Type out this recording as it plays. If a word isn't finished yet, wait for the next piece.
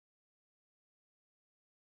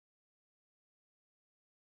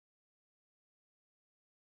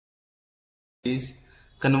is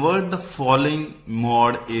convert the following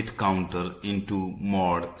mod 8 counter into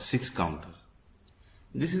mod 6 counter.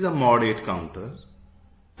 This is a mod 8 counter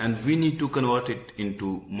and we need to convert it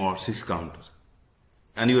into mod 6 counter.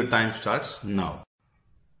 And your time starts now.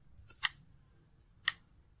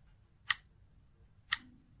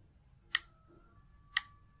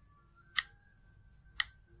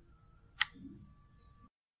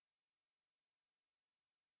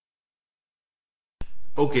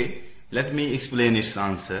 Okay, let me explain its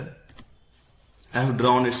answer. I have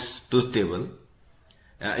drawn its truth table.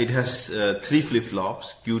 It has 3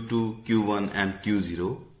 flip-flops, Q2, Q1 and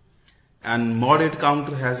Q0. And mod 8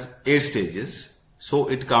 counter has 8 stages, so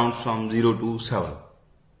it counts from 0 to 7.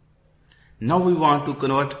 Now we want to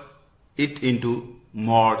convert it into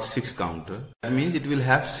mod 6 counter. That means it will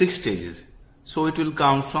have 6 stages, so it will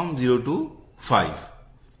count from 0 to 5.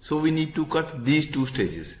 So we need to cut these 2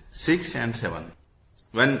 stages, 6 and 7.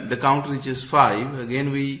 When the count reaches 5,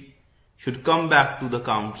 again we should come back to the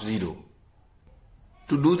count 0.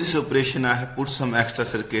 To do this operation, I have put some extra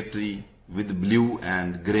circuitry with blue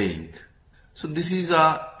and grey ink. So this is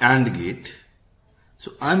a AND gate.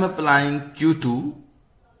 So I am applying Q2,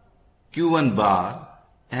 Q1 bar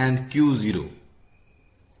and Q0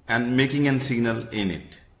 and making a signal in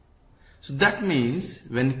it. So that means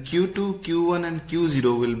when Q2, Q1 and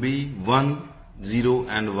Q0 will be 1, 0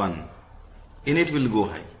 and 1. In it will go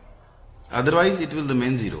high, otherwise it will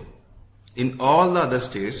remain 0. In all the other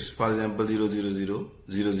states, for example 0, 0, 0,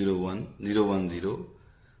 0, 0, 1, 0, 1, 0,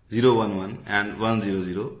 0, 1, 1 and 1, 0,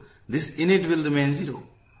 0, this init will remain 0.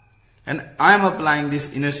 And I am applying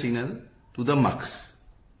this inner signal to the mux,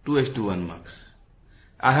 2x1 mux.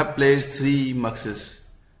 I have placed 3 muxes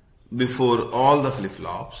before all the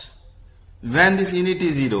flip-flops. When this init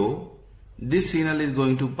is 0, this signal is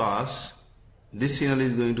going to pass. This signal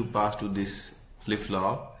is going to pass to this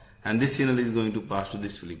flip-flop and this signal is going to pass to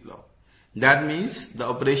this flip-flop. That means the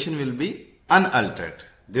operation will be unaltered.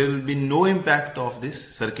 There will be no impact of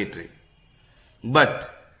this circuitry.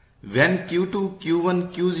 But when Q2,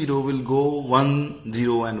 Q1, Q0 will go 1,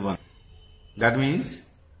 0 and 1. That means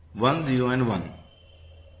 1, 0 and 1.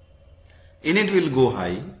 Init will go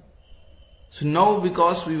high. So now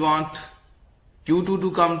because we want Q2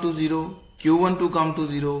 to come to 0, Q1 to come to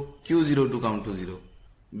 0, Q0 to come to 0.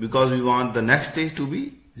 Because we want the next stage to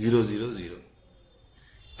be 0, 0, 0.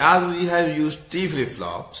 As we have used T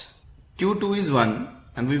flip-flops, Q2 is 1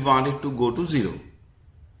 and we want it to go to 0.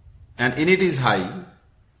 And init is high.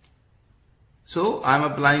 So I am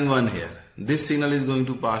applying 1 here. This signal is going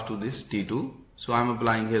to pass to this T2. So I am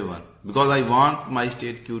applying here 1. Because I want my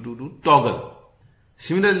state Q2 to toggle.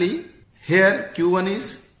 Similarly, here Q1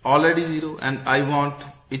 is already 0 and I want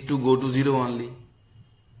it to go to 0 only,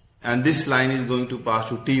 and this line is going to pass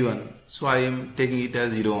to T1, so I am taking it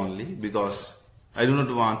as 0 only because I do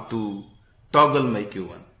not want to toggle my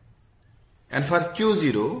Q1. And for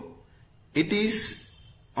Q0, it is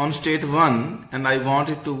on state 1 and I want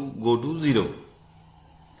it to go to 0.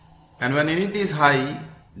 And when init is high,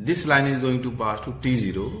 this line is going to pass to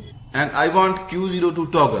T0 and I want Q0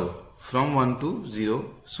 to toggle from 1 to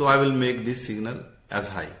 0, so I will make this signal as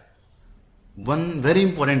high. One very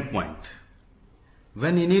important point.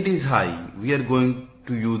 When init is high, we are going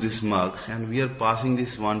to use this mux and we are passing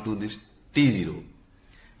this 1 to this T0.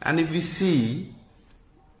 And if we see,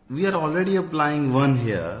 we are already applying 1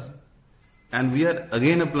 here and we are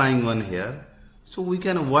again applying 1 here. So we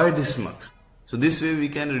can avoid this mux. So this way we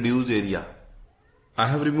can reduce area. I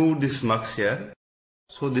have removed this mux here.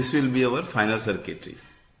 So this will be our final circuitry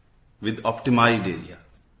with optimized area.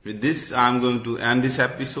 With this, I am going to end this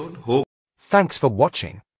episode. Thanks for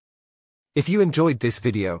watching. If you enjoyed this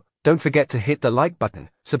video, don't forget to hit the like button,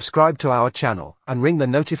 subscribe to our channel, and ring the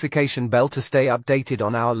notification bell to stay updated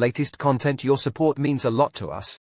on our latest content. Your support means a lot to us.